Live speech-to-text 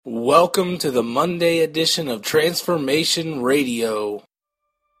Welcome to the Monday edition of Transformation Radio.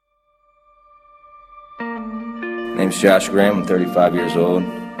 My name's Josh Graham. I'm 35 years old.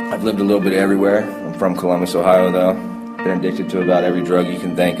 I've lived a little bit everywhere. I'm from Columbus, Ohio, though. Been addicted to about every drug you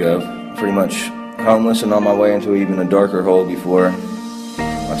can think of. Pretty much homeless and on my way into even a darker hole before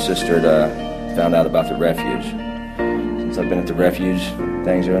my sister had found out about the refuge. Since I've been at the refuge,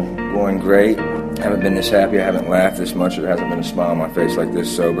 things are going great. I haven't been this happy. I haven't laughed this much. There hasn't been a smile on my face like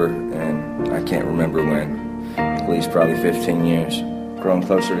this sober, and I can't remember when. At least probably 15 years. Growing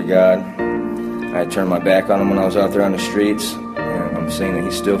closer to God. I had turned my back on him when I was out there on the streets, and I'm seeing that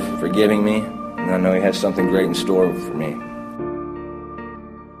he's still forgiving me, and I know he has something great in store for me.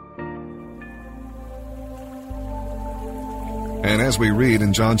 And as we read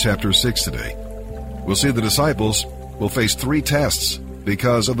in John chapter 6 today, we'll see the disciples will face 3 tests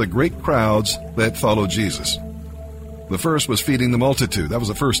because of the great crowds that followed Jesus. The first was feeding the multitude. That was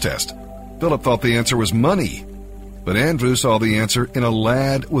the first test. Philip thought the answer was money, but Andrew saw the answer in a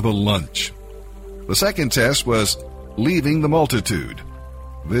lad with a lunch. The second test was leaving the multitude.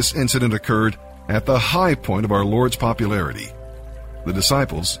 This incident occurred at the high point of our Lord's popularity. The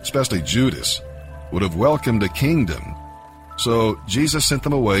disciples, especially Judas, would have welcomed a kingdom, so Jesus sent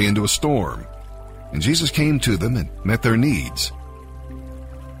them away into a storm, and Jesus came to them and met their needs.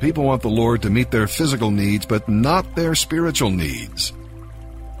 People want the Lord to meet their physical needs, but not their spiritual needs.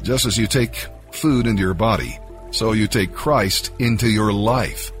 Just as you take food into your body, so you take Christ into your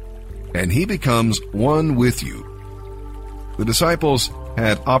life, and He becomes one with you. The disciples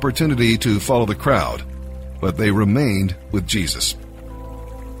had opportunity to follow the crowd, but they remained with Jesus.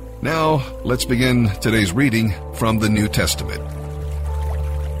 Now, let's begin today's reading from the New Testament.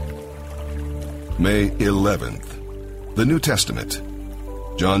 May 11th, the New Testament.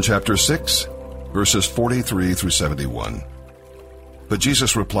 John chapter 6, verses 43 through 71. But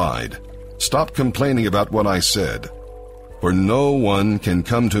Jesus replied, "Stop complaining about what I said, for no one can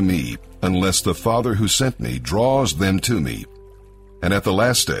come to me unless the Father who sent me draws them to me. And at the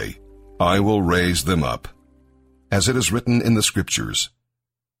last day, I will raise them up. As it is written in the Scriptures,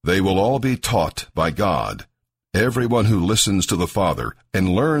 they will all be taught by God. Everyone who listens to the Father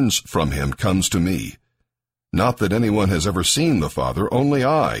and learns from Him comes to me. Not that anyone has ever seen the Father, only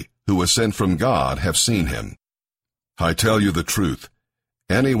I, who was sent from God, have seen Him. I tell you the truth.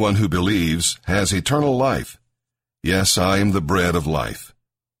 Anyone who believes has eternal life. Yes, I am the bread of life.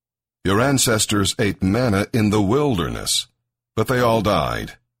 Your ancestors ate manna in the wilderness, but they all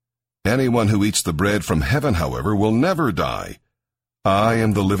died. Anyone who eats the bread from heaven, however, will never die. I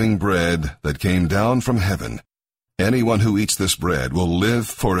am the living bread that came down from heaven. Anyone who eats this bread will live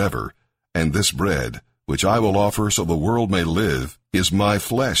forever, and this bread, which I will offer so the world may live, is my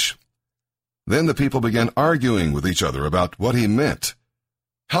flesh." Then the people began arguing with each other about what He meant.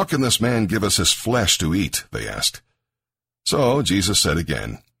 "How can this man give us his flesh to eat?" they asked. So Jesus said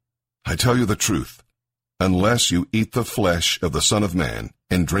again, "I tell you the truth. Unless you eat the flesh of the Son of Man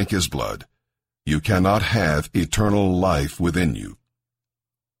and drink His blood, you cannot have eternal life within you.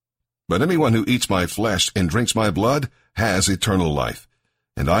 But anyone who eats my flesh and drinks my blood has eternal life,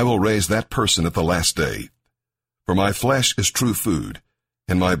 and I will raise that person at the last day. For my flesh is true food,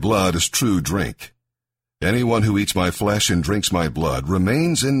 and my blood is true drink. Anyone who eats my flesh and drinks my blood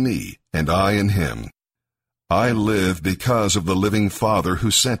remains in me, and I in him. I live because of the living Father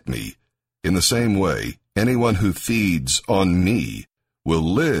who sent me. In the same way, anyone who feeds on me will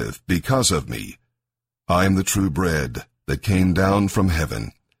live because of me. I am the true bread that came down from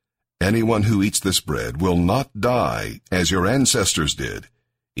heaven. Anyone who eats this bread will not die as your ancestors did,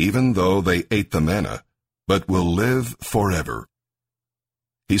 even though they ate the manna, but will live forever."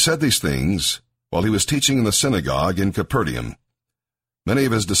 He said these things while He was teaching in the synagogue in Capernaum. Many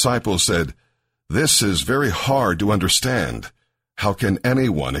of His disciples said, "This is very hard to understand. How can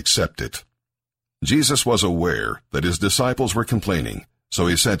anyone accept it?" Jesus was aware that His disciples were complaining, so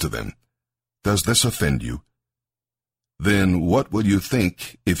He said to them, "Does this offend you? Then what will you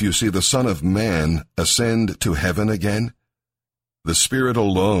think if you see the Son of Man ascend to heaven again? The Spirit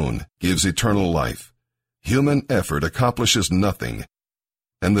alone gives eternal life. Human effort accomplishes nothing.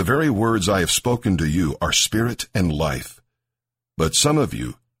 And the very words I have spoken to you are spirit and life. But some of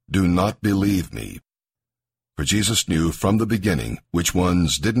you do not believe me." For Jesus knew from the beginning which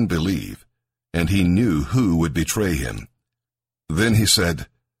ones didn't believe, and He knew who would betray Him. Then He said,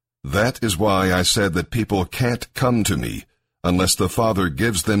 "That is why I said that people can't come to me unless the Father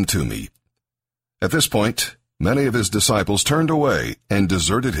gives them to me." At this point, many of His disciples turned away and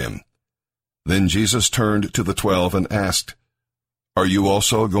deserted Him. Then Jesus turned to the 12 and asked, "Are you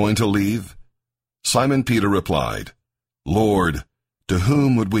also going to leave?" Simon Peter replied, "Lord, To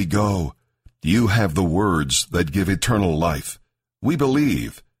whom would we go? You have the words that give eternal life. We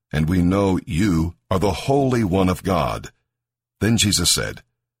believe, and we know you are the Holy One of God." Then Jesus said,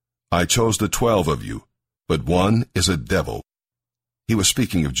 "I chose the 12 of you, but one is a devil." He was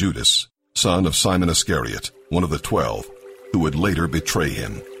speaking of Judas, son of Simon Iscariot, one of the 12, who would later betray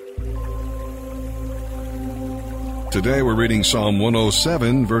him. Today we're reading Psalm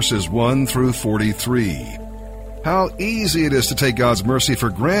 107, verses 1 through 43. How easy it is to take God's mercy for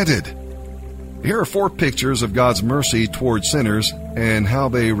granted. Here are 4 pictures of God's mercy toward sinners and how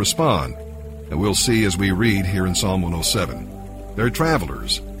they respond. And we'll see as we read here in Psalm 107. They're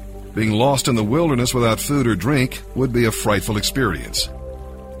travelers. Being lost in the wilderness without food or drink would be a frightful experience.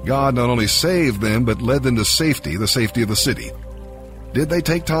 God not only saved them, but led them to safety, the safety of the city. Did they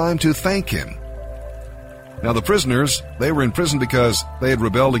take time to thank Him? Now the prisoners, they were in prison because they had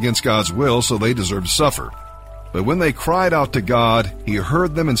rebelled against God's will, so they deserved to suffer. But when they cried out to God, He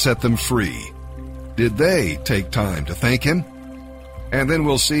heard them and set them free. Did they take time to thank Him? And then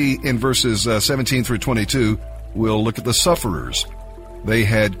we'll see in verses 17 through 22, we'll look at the sufferers. They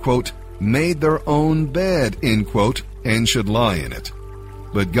had, quote, made their own bed, end quote, and should lie in it.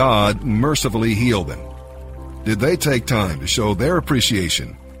 But God mercifully healed them. Did they take time to show their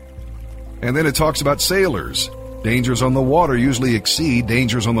appreciation? And then it talks about sailors. Dangers on the water usually exceed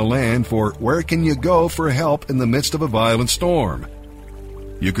dangers on the land, for where can you go for help in the midst of a violent storm?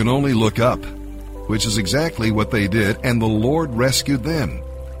 You can only look up, which is exactly what they did, and the Lord rescued them.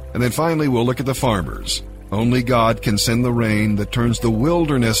 And then finally we'll look at the farmers. Only God can send the rain that turns the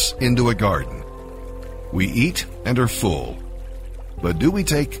wilderness into a garden. We eat and are full. But do we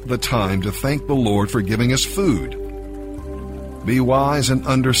take the time to thank the Lord for giving us food? Be wise and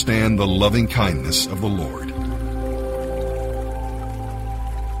understand the loving kindness of the Lord.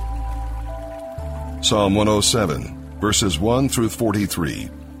 Psalm 107, verses 1 through 43.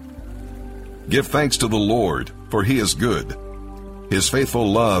 Give thanks to the Lord, for He is good. His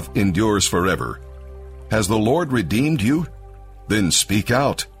faithful love endures forever. Has the Lord redeemed you? Then speak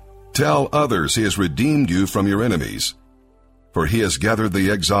out. Tell others He has redeemed you from your enemies. For He has gathered the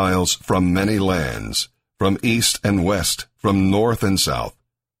exiles from many lands, from east and west, from north and south.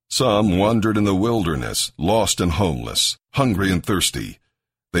 Some wandered in the wilderness, lost and homeless, hungry and thirsty.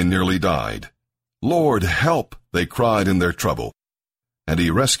 They nearly died. Lord, help, they cried in their trouble. And He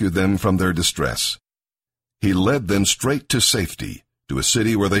rescued them from their distress. He led them straight to safety, to a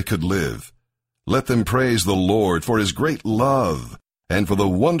city where they could live. Let them praise the Lord for His great love, and for the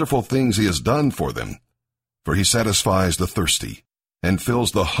wonderful things He has done for them. For He satisfies the thirsty, and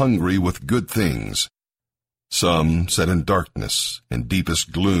fills the hungry with good things. Some sat in darkness and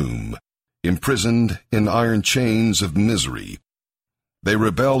deepest gloom, imprisoned in iron chains of misery. They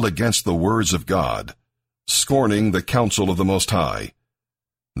rebelled against the words of God, scorning the counsel of the Most High.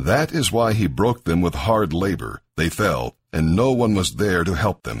 That is why He broke them with hard labor. They fell, and no one was there to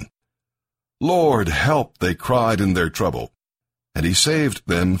help them. Lord, help, they cried in their trouble, and He saved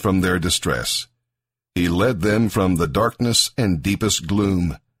them from their distress. He led them from the darkness and deepest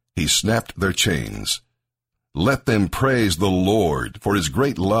gloom. He snapped their chains. Let them praise the Lord for His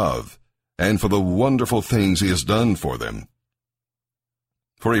great love, and for the wonderful things He has done for them.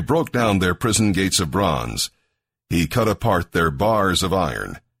 For He broke down their prison gates of bronze. He cut apart their bars of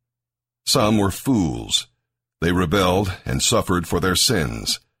iron. Some were fools. They rebelled and suffered for their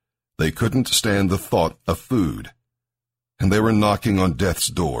sins. They couldn't stand the thought of food. And they were knocking on death's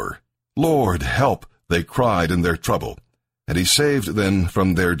door. Lord, help, they cried in their trouble, and He saved them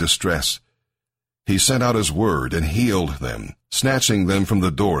from their distress. He sent out His word and healed them, snatching them from the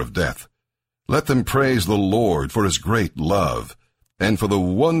door of death. Let them praise the Lord for His great love, and for the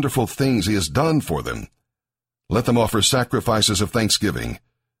wonderful things He has done for them. Let them offer sacrifices of thanksgiving,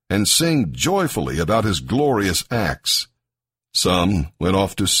 and sing joyfully about His glorious acts. Some went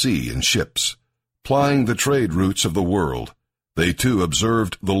off to sea in ships, plying the trade routes of the world. They too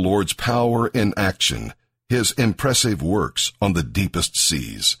observed the Lord's power in action, His impressive works on the deepest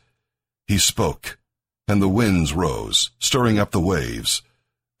seas. He spoke, and the winds rose, stirring up the waves.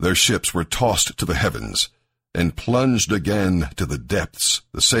 Their ships were tossed to the heavens, and plunged again to the depths.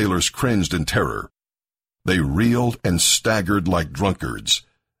 The sailors cringed in terror. They reeled and staggered like drunkards,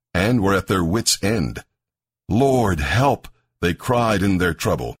 and were at their wits' end. Lord, help, they cried in their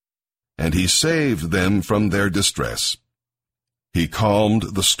trouble, and He saved them from their distress. He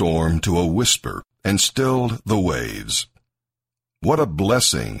calmed the storm to a whisper, and stilled the waves. What a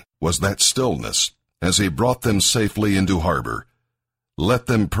blessing was that stillness, as He brought them safely into harbor. Let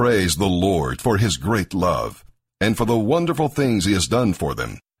them praise the Lord for His great love, and for the wonderful things He has done for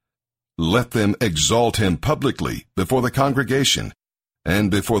them. Let them exalt Him publicly before the congregation.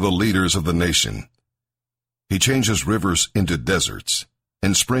 and before the leaders of the nation. He changes rivers into deserts,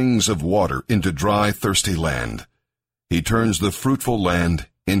 and springs of water into dry, thirsty land. He turns the fruitful land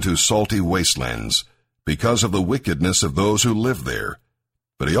into salty wastelands, because of the wickedness of those who live there.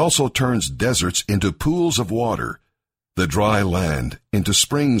 But he also turns deserts into pools of water, the dry land into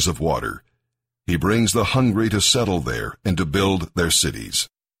springs of water. He brings the hungry to settle there and to build their cities.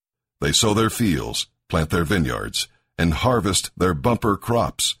 They sow their fields, plant their vineyards, and harvest their bumper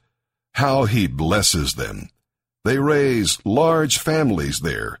crops. How he blesses them! They raise large families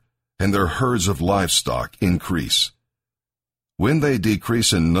there, and their herds of livestock increase. When they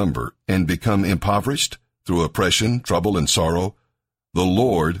decrease in number and become impoverished through oppression, trouble, and sorrow, the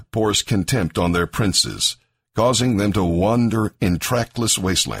Lord pours contempt on their princes, causing them to wander in trackless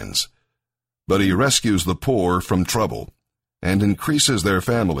wastelands. But he rescues the poor from trouble, and increases their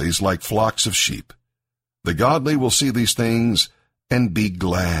families like flocks of sheep. The godly will see these things and be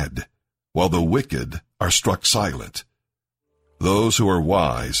glad, while the wicked are struck silent. Those who are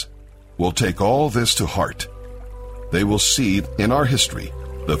wise will take all this to heart. They will see in our history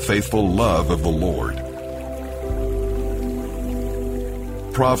the faithful love of the Lord.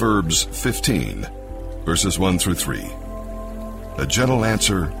 Proverbs 15, verses 1 through 3. A gentle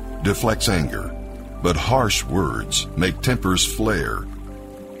answer deflects anger, but harsh words make tempers flare.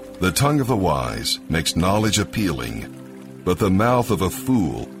 The tongue of the wise makes knowledge appealing, but the mouth of a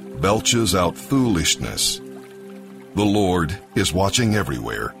fool belches out foolishness. The Lord is watching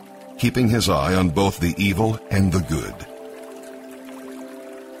everywhere, keeping his eye on both the evil and the good.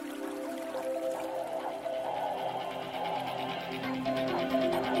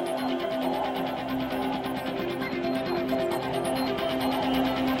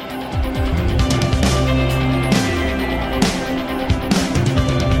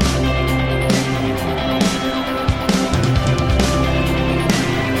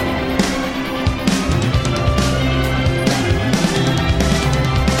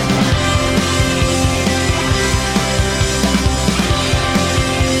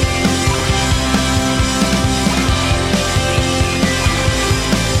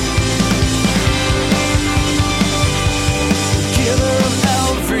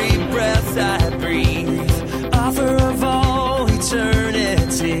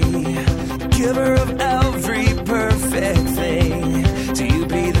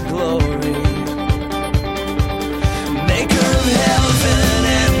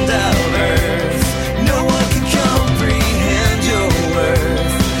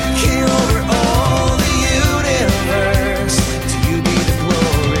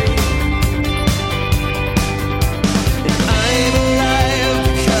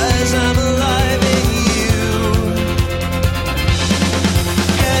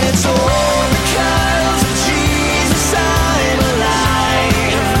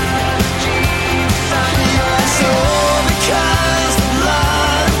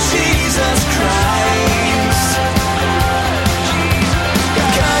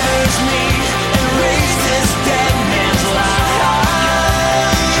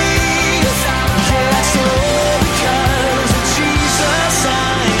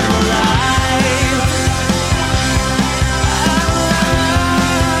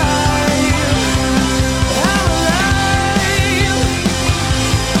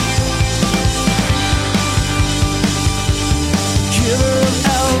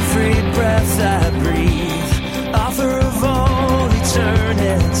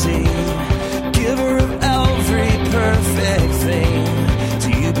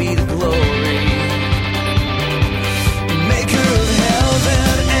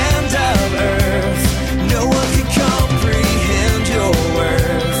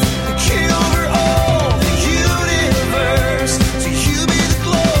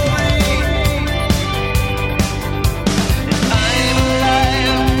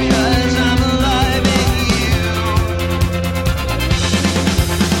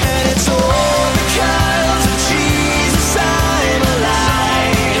 Jesus, I'm alive.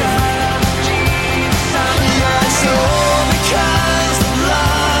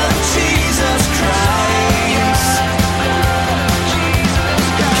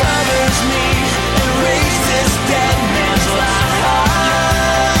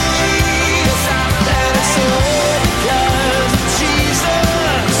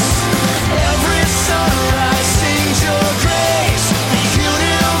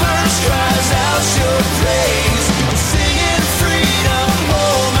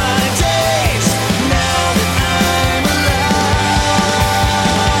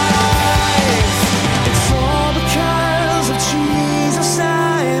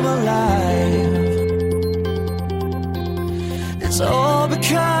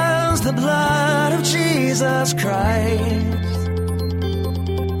 Jesus Christ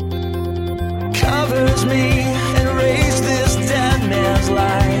covers me and raised this dead man's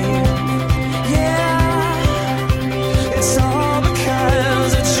life. Yeah, it's all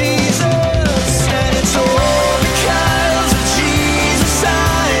because of Jesus, and it's all because of Jesus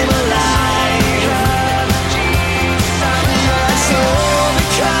I'm alive. It's all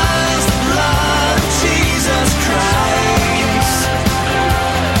because the blood of Jesus Christ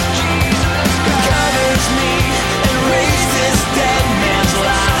covers me and raised this dead man's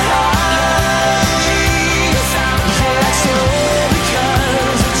life. It's all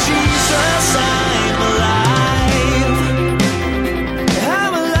because of Jesus I'm alive.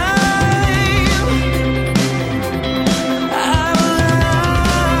 I'm alive. I'm alive.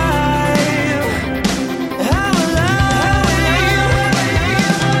 I'm alive.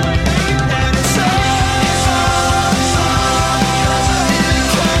 And it's all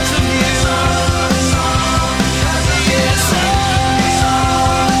because of you. It's all because of you. And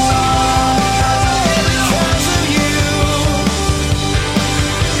it's all because of you.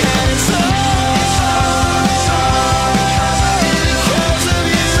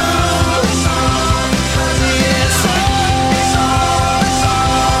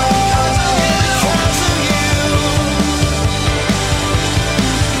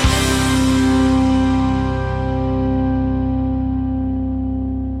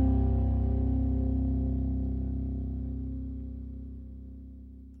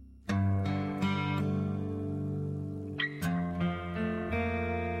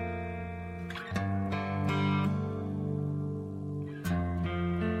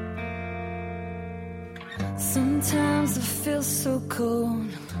 Sometimes I feel so cold,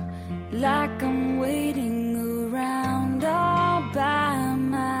 like I'm waiting around all by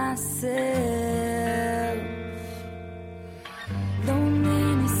myself.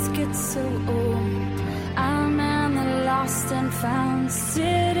 Loneliness gets so old. I'm in the lost and found,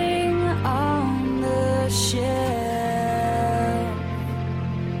 sitting on the shelf.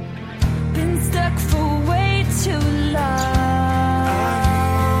 Been stuck for way too long.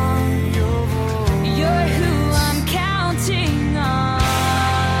 You're who I'm counting on.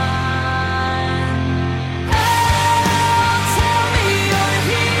 Oh, tell me you're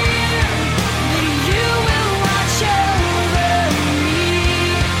here, and you will watch over me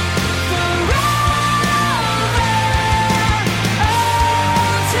forever. Oh,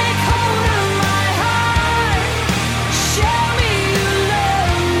 take hold of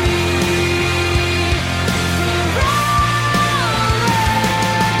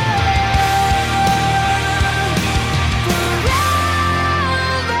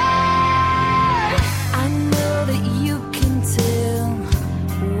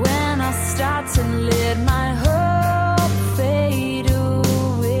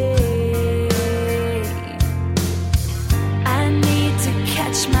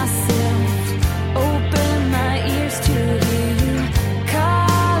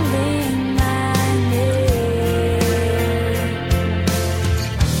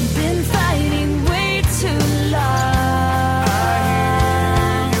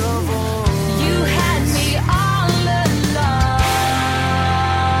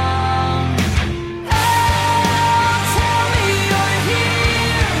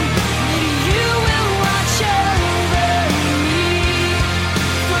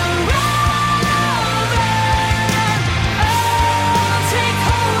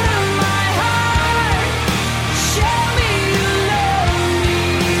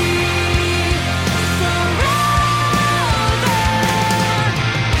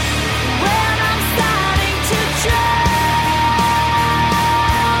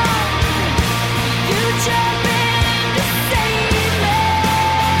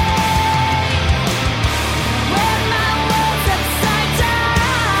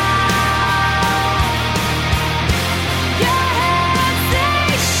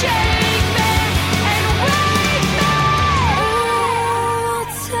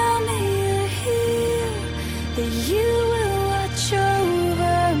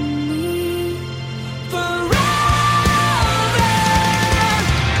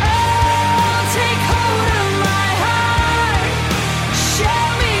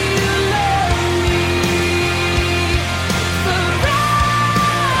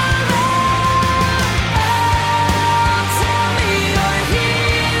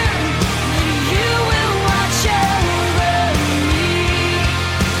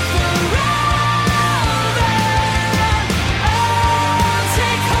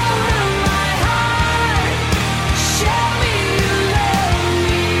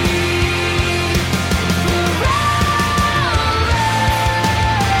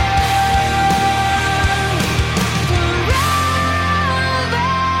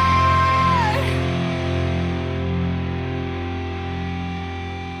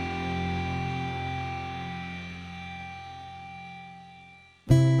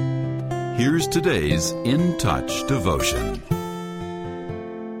Here's today's In Touch devotion.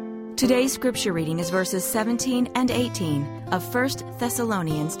 Today's scripture reading is verses 17 and 18 of 1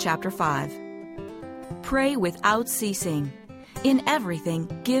 Thessalonians chapter 5. Pray without ceasing. In everything,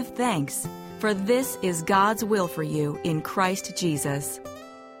 give thanks, for this is God's will for you in Christ Jesus.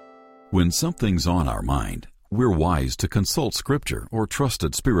 When something's on our mind, we're wise to consult Scripture or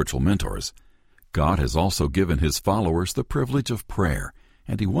trusted spiritual mentors. God has also given His followers the privilege of prayer,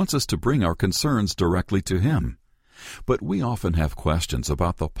 and He wants us to bring our concerns directly to Him. But we often have questions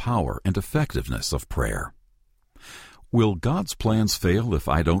about the power and effectiveness of prayer. Will God's plans fail if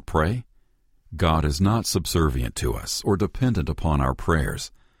I don't pray? God is not subservient to us or dependent upon our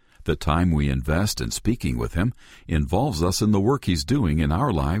prayers. The time we invest in speaking with Him involves us in the work He's doing in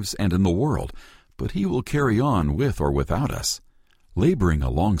our lives and in the world, but He will carry on with or without us. Laboring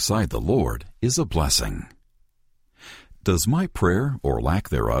alongside the Lord is a blessing. Does my prayer, or lack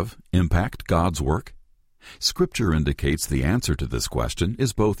thereof, impact God's work? Scripture indicates the answer to this question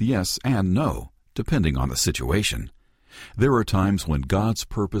is both yes and no, depending on the situation. There are times when God's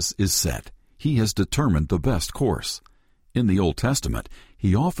purpose is set. He has determined the best course. In the Old Testament,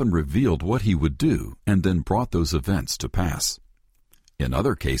 He often revealed what He would do and then brought those events to pass. In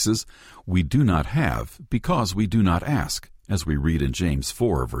other cases, we do not have because we do not ask, as we read in James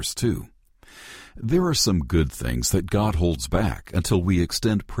 4, verse 2. There are some good things that God holds back until we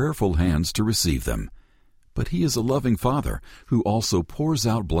extend prayerful hands to receive them. But He is a loving Father who also pours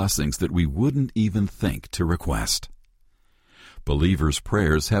out blessings that we wouldn't even think to request. Believers'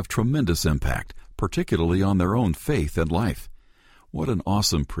 prayers have tremendous impact, particularly on their own faith and life. What an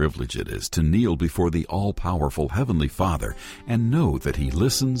awesome privilege it is to kneel before the all-powerful Heavenly Father and know that He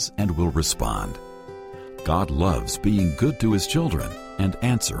listens and will respond. God loves being good to His children and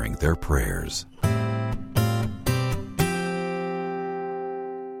answering their prayers.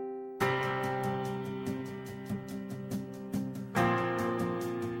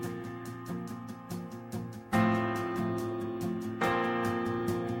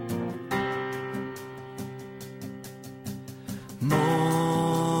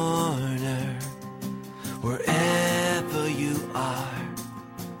 Mourner, wherever you are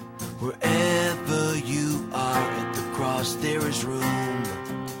at the cross there is room.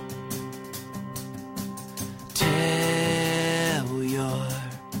 Tell your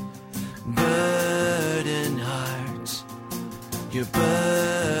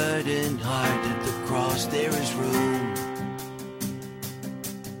burdened heart at the cross there is room.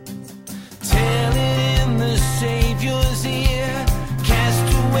 Tell it in the Savior's ear,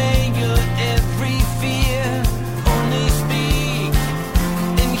 cast away your every fear, only speak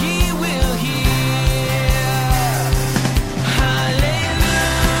and He will hear. Hallelujah,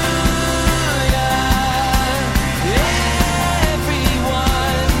 everyone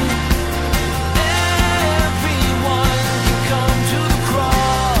can come to the cross.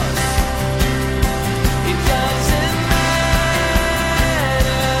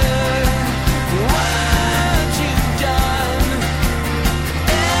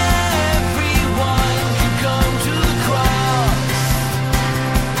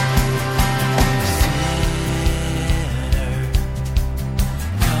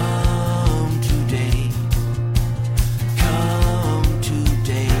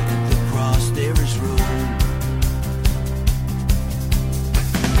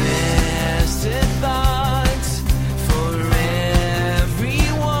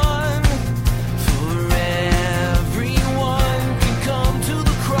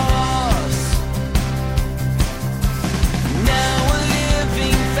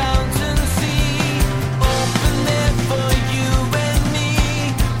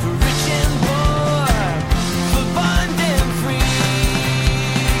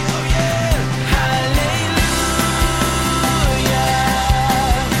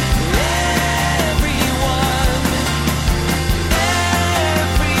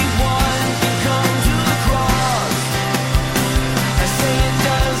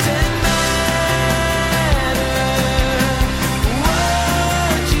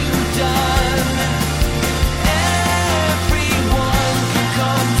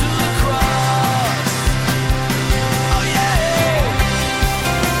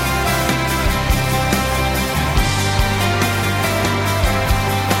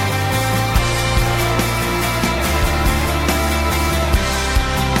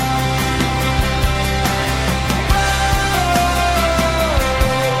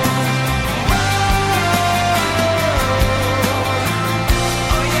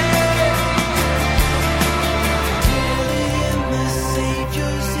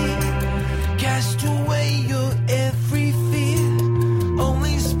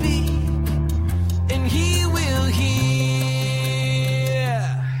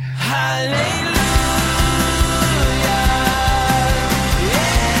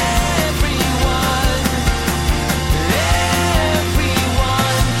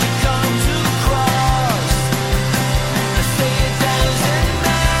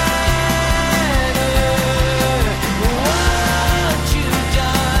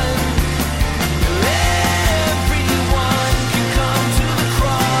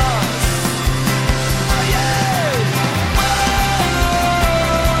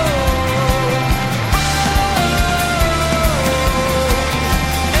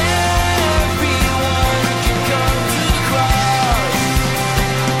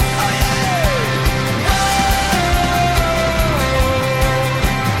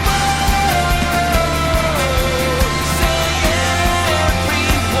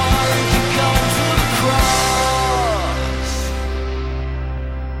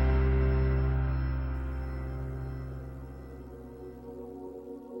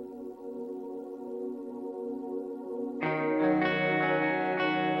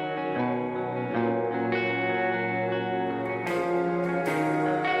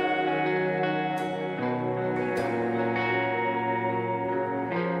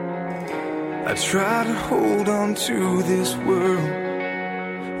 I try to hold on to this world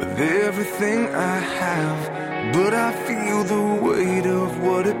with everything I have, but I feel the weight of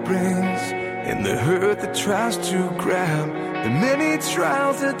what it brings and the hurt that tries to grab. The many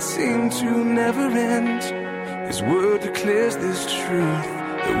trials that seem to never end. His word declares this truth,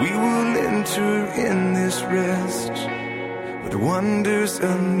 that we will enter in this rest with wonders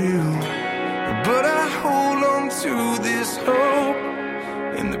anew. But I hold on to this hope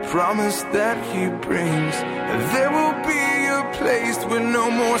and the promise that he brings, that there will be a place where no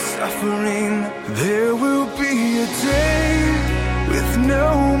more suffering. There will be a day with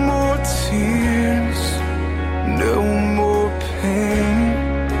no more tears, no more pain,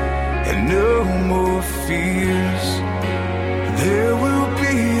 and no more fears. There will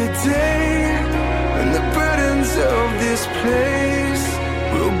be a day when the burdens of this place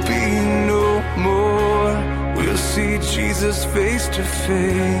will be no more. We'll see Jesus face to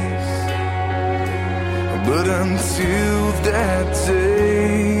face. But until that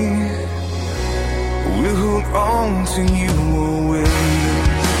day, we'll hold on to you always.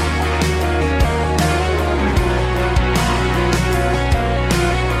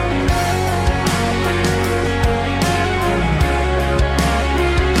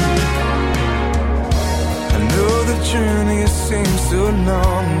 Journey seems so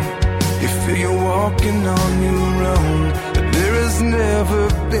long. You feel you're walking on your own, but there has never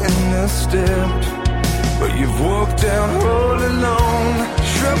been a step but you've walked down all alone.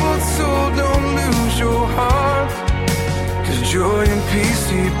 Troubled soul, don't lose your heart, 'cause joy and peace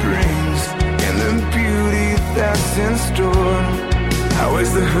he brings, and the beauty that's in store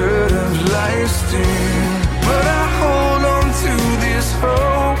outweighs the hurt of life's sting. But I hold on to this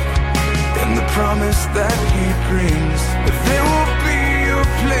hope and the promise that he brings, that there will be a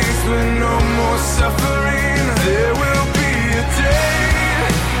place with no more suffering. There will be a day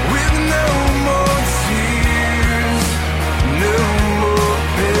with no more tears, no more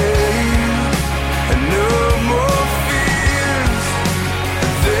pain, and no more fears.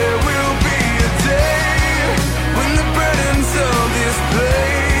 There will be a day when the burdens of this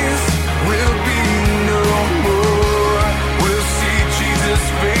place will be no more. We'll see Jesus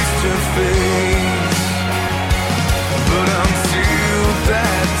face to face. But until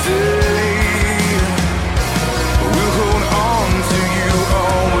that day, we'll hold on to you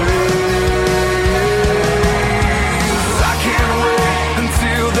always. I can't wait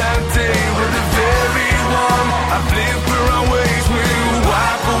until that day where the very one I've lived for always will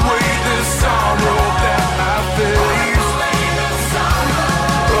wipe away the sorrow that I face.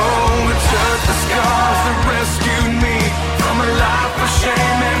 Oh, the touch, the scars that rescued me from a life of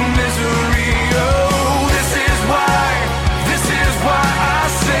shame and misery. Oh, this is why I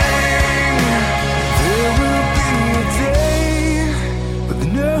sing. There will be a day with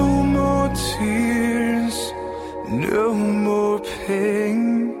no more tears, no more pain,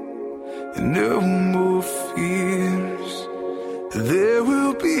 and no more fears. There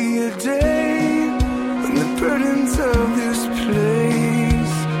will be a day when the burdens of this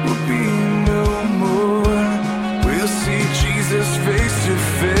place will be no more. We'll see Jesus face to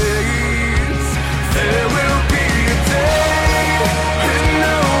face. There will be a day with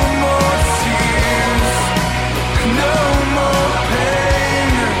no more tears, no more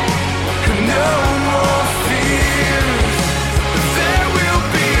pain, no more fears. There will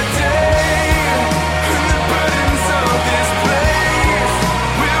be a day when the burdens of this place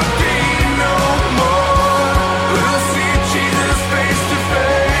will be no more. We'll see Jesus face to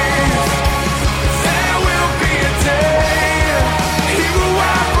face. There will be a day he will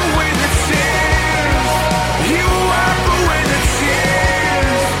wipe away the tears. He will wipe away the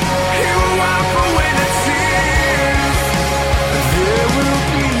tears. He will wipe away the tears. There will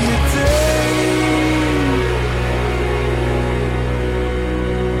be a day.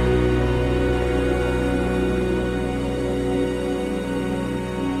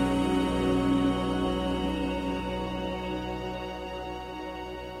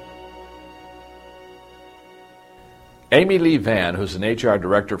 Amy Lee Vann, who's an HR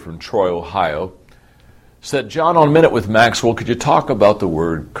director from Troy, Ohio, said, "John, on Minute with Maxwell, could you talk about the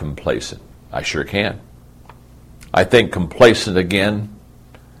word complacent?" I sure can. I think complacent, again,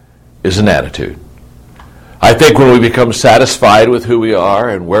 is an attitude. I think when we become satisfied with who we are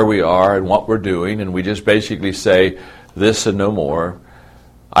and where we are and what we're doing, and we just basically say this and no more,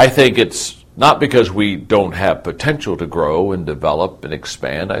 I think it's not because we don't have potential to grow and develop and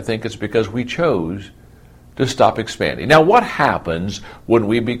expand. I think it's because we chose to stop expanding. Now, what happens when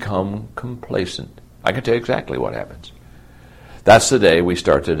we become complacent? I can tell you exactly what happens. That's the day we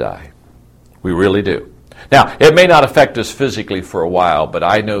start to die. We really do. Now, it may not affect us physically for a while, but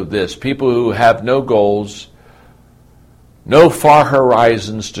I know this. People who have no goals, no far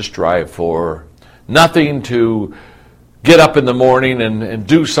horizons to strive for, nothing to get up in the morning and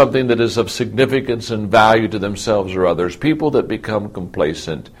do something that is of significance and value to themselves or others, people that become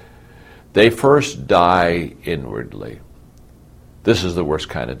complacent, they first die inwardly. This is the worst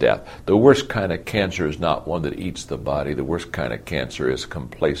kind of death. The worst kind of cancer is not one that eats the body. The worst kind of cancer is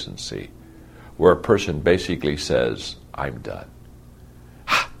complacency, where a person basically says, I'm done.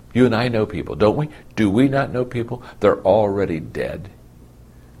 You and I know people, don't we? Do we not know people? They're already dead.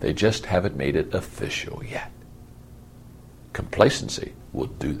 They just haven't made it official yet. Complacency will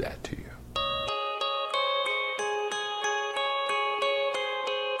do that to you.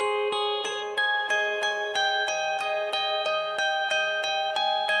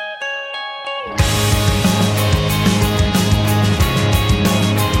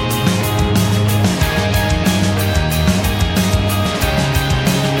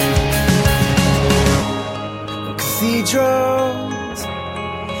 Cathedrals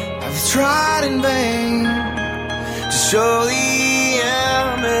I've tried in vain to show the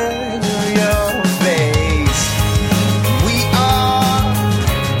image of your face. We are,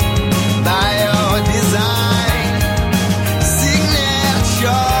 by your design,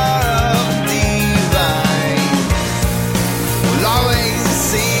 signature of divine. We'll always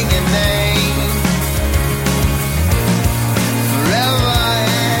sing your name forever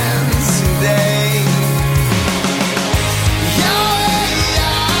and today.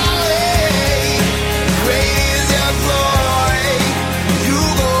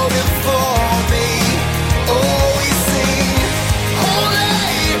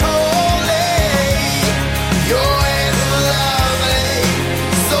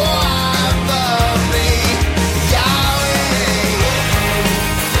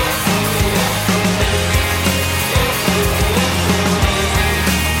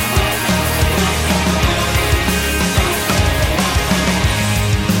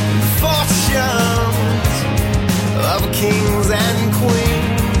 Kings and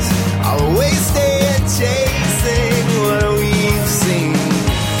queens are wasted chasing what we've seen.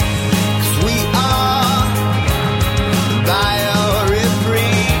 'Cause we are by your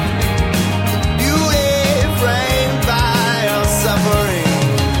reprieve, beauty framed by your suffering.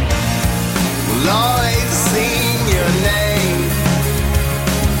 We'll always sing your name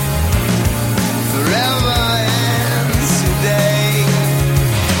forever and today.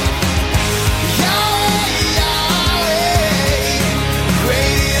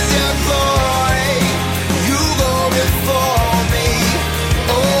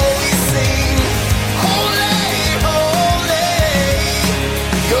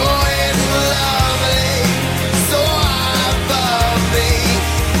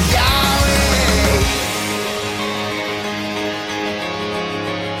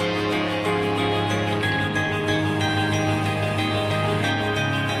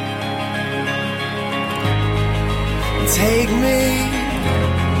 Take me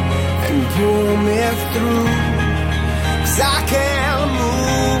and pull me through, 'cause I can't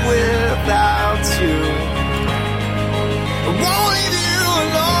move without you. I won't leave you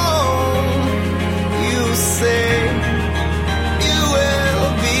alone. You say you will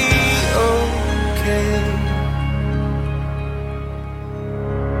be okay.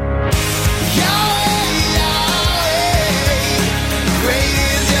 Yahweh, Yahweh, great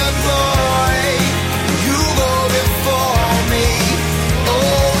is your glory. You go before me.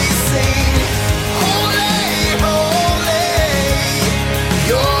 Oh, we sing, holy, holy.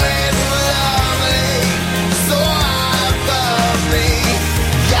 Your ways are lovely, so above me.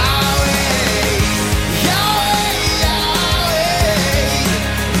 Yahweh, Yahweh, Yahweh,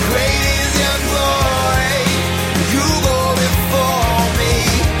 great is your glory. You go before me.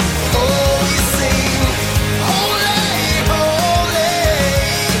 Oh, we sing, holy, holy.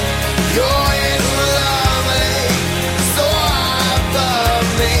 Your ways are lovely, so above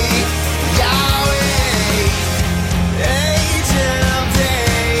me. Yahweh, Agent of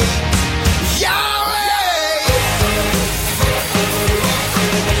Days. Yahweh.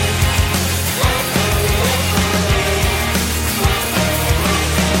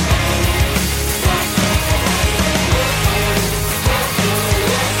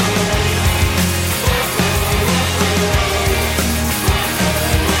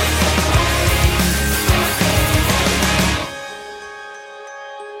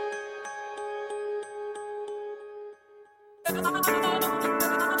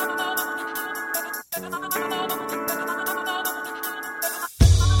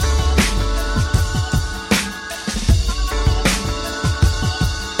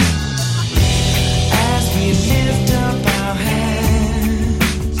 Ask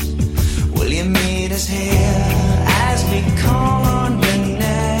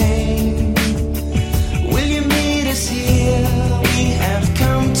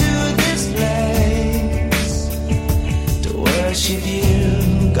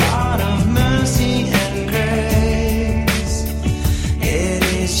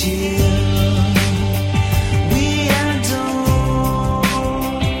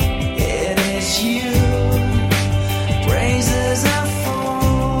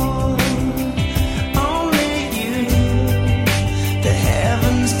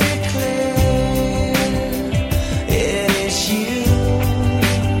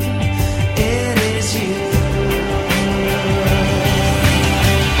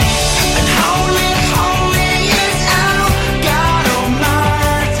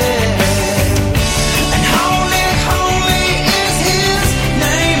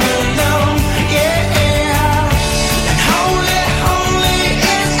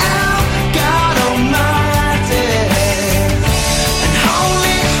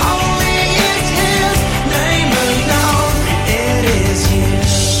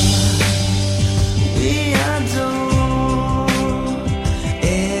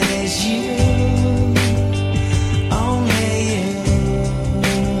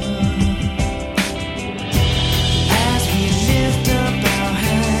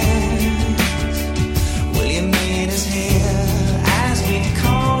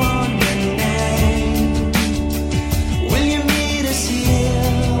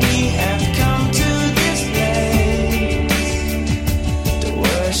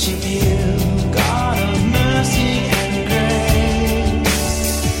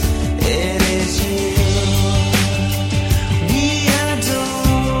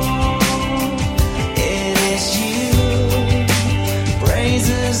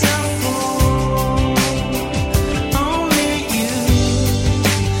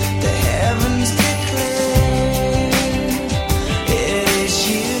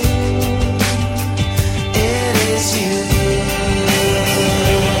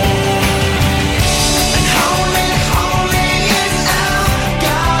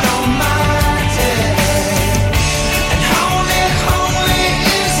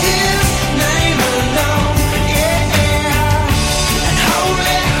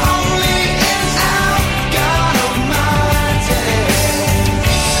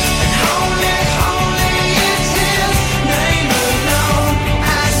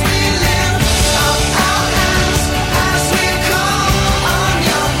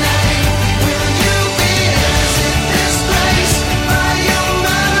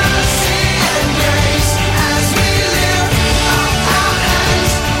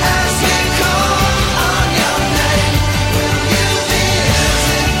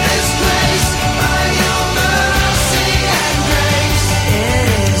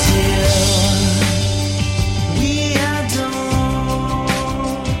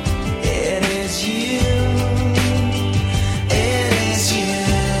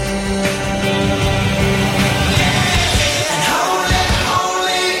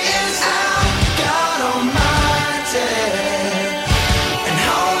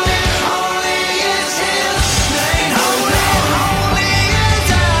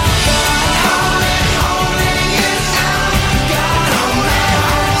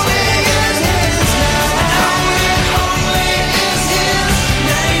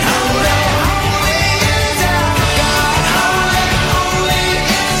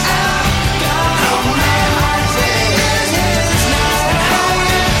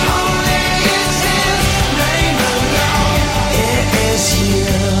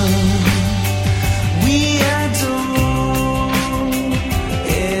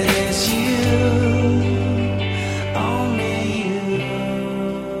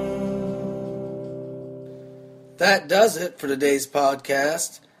That does it for today's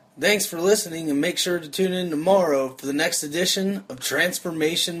podcast. Thanks for listening, and make sure to tune in tomorrow for the next edition of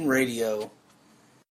Transformation Radio.